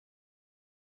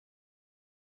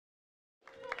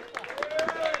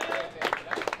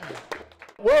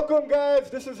Welcome, guys.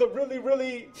 This is a really,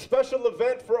 really special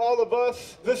event for all of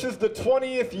us. This is the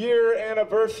 20th year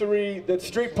anniversary that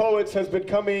Street Poets has been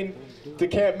coming to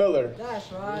Camp Miller.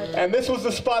 That's right. And this was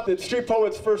the spot that Street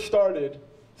Poets first started.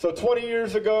 So 20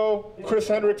 years ago, Chris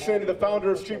Hendrickson, the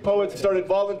founder of Street Poets, started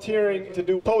volunteering to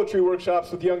do poetry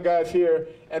workshops with young guys here.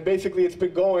 And basically it's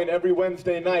been going every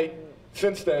Wednesday night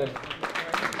since then.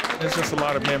 It's just a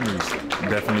lot of memories,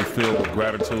 definitely filled with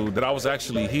gratitude that I was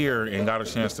actually here and got a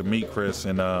chance to meet Chris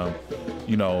and,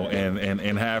 you know,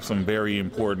 and have some very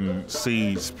important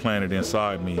seeds planted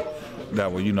inside me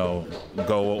that will, you know,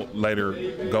 go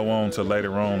on to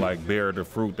later on, like bear the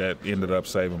fruit that ended up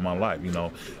saving my life, you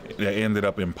know, that ended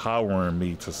up empowering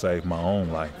me to save my own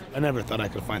life. I never thought I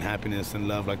could find happiness and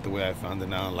love like the way I found it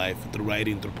now in life, through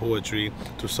writing, through poetry,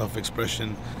 through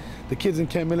self-expression. The kids in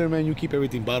Camp Miller, man, you keep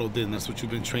everything bottled in. That's what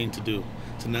you've been trained to do.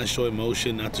 To not show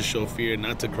emotion, not to show fear,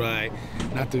 not to cry,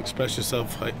 not to express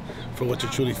yourself like, for what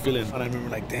you're truly feeling. And I remember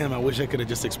like, damn, I wish I could have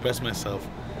just expressed myself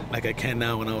like I can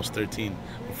now when I was 13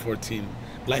 or 14.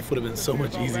 Life would have been so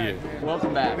much easier.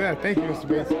 Welcome back. Yeah, thank you, Mr.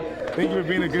 Bates. Thank you for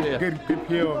being a good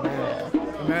PO, man.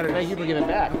 It matters. Thank you for giving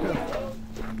back.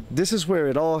 This is where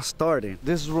it all started.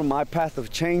 This is where my path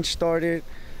of change started.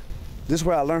 This is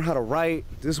where I learned how to write.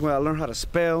 This is where I learned how to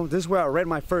spell. This is where I read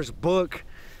my first book.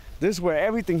 This is where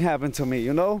everything happened to me,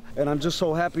 you know? And I'm just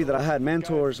so happy that I had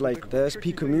mentors like the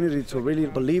SP community to really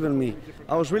believe in me.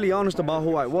 I was really honest about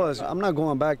who I was. I'm not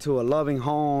going back to a loving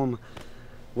home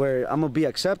where I'm gonna be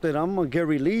accepted. I'm gonna get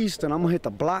released and I'm gonna hit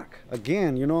the block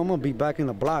again, you know? I'm gonna be back in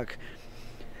the block.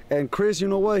 And Chris, you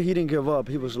know what? He didn't give up.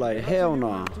 He was like, hell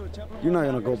no, you're not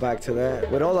gonna go back to that.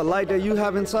 With all the light that you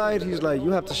have inside, he's like,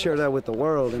 you have to share that with the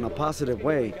world in a positive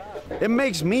way. It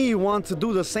makes me want to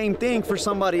do the same thing for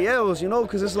somebody else, you know,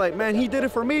 because it's like, man, he did it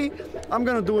for me, I'm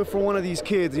gonna do it for one of these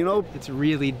kids, you know? It's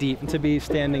really deep to be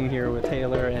standing here with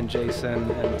Taylor and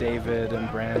Jason and David and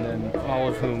Brandon, all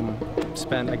of whom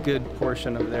spent a good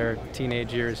portion of their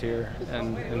teenage years here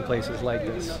and in places like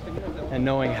this. And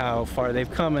knowing how far they've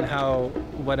come and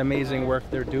what amazing work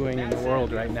they're doing in the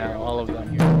world right now, all of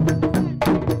them.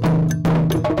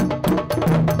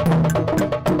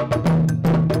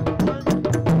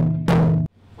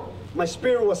 My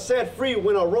spirit was set free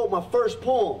when I wrote my first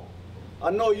poem. I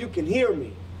know you can hear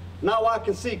me. Now I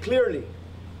can see clearly.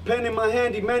 Pen in my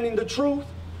hand demanding the truth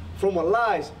from what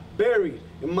lies buried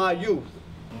in my youth.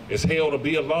 It's hell to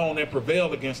be alone and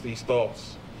prevail against these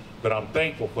thoughts, but I'm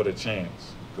thankful for the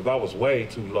chance, because I was way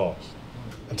too lost.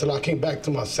 Until I came back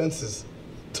to my senses,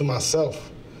 to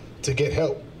myself, to get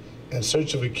help, in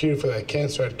search of a cure for that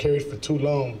cancer I'd carried for too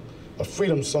long, a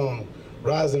freedom song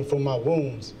rising from my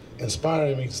wounds,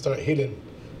 inspiring me to start healing,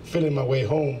 feeling my way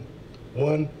home,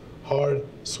 one hard,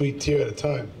 sweet tear at a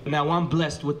time. Now I'm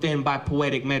blessed within by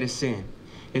poetic medicine.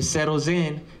 It settles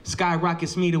in,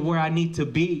 skyrockets me to where I need to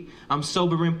be. I'm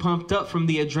sober and pumped up from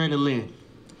the adrenaline.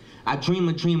 I dream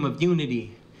a dream of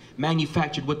unity,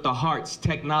 manufactured with the heart's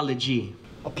technology.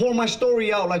 I pour my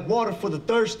story out like water for the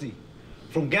thirsty.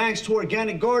 From gangs to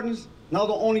organic gardens, now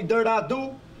the only dirt I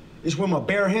do is with my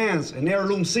bare hands and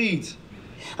heirloom seeds.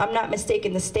 I'm not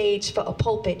mistaking the stage for a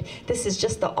pulpit. This is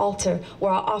just the altar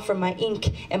where I offer my ink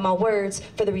and my words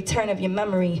for the return of your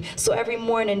memory. So every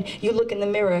morning you look in the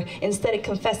mirror, instead of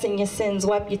confessing your sins,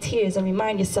 wipe your tears and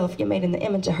remind yourself you're made in the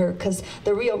image of her. Because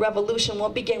the real revolution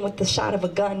won't begin with the shot of a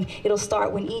gun. It'll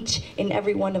start when each and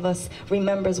every one of us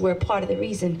remembers we're part of the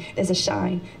reason there's a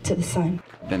shine to the sun.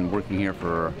 Been working here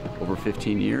for over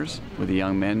 15 years with the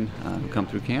young men who come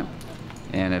through camp.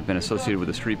 And I've been associated with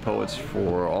the Street Poets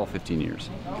for all 15 years.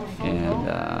 And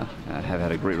I have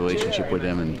had a great relationship with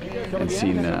them and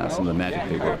seen some of the magic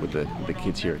they work with the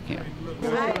kids here at camp.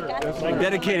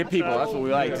 Dedicated people, that's what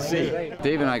we like to see.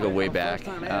 Dave and I go way back.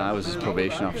 I was his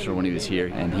probation officer when he was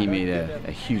here, and he made a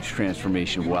huge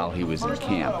transformation while he was in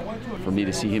camp. For me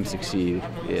to see him succeed,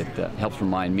 it helps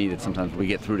remind me that sometimes we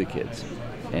get through to kids.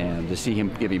 And to see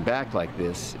him giving back like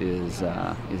this is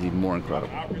even more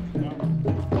incredible.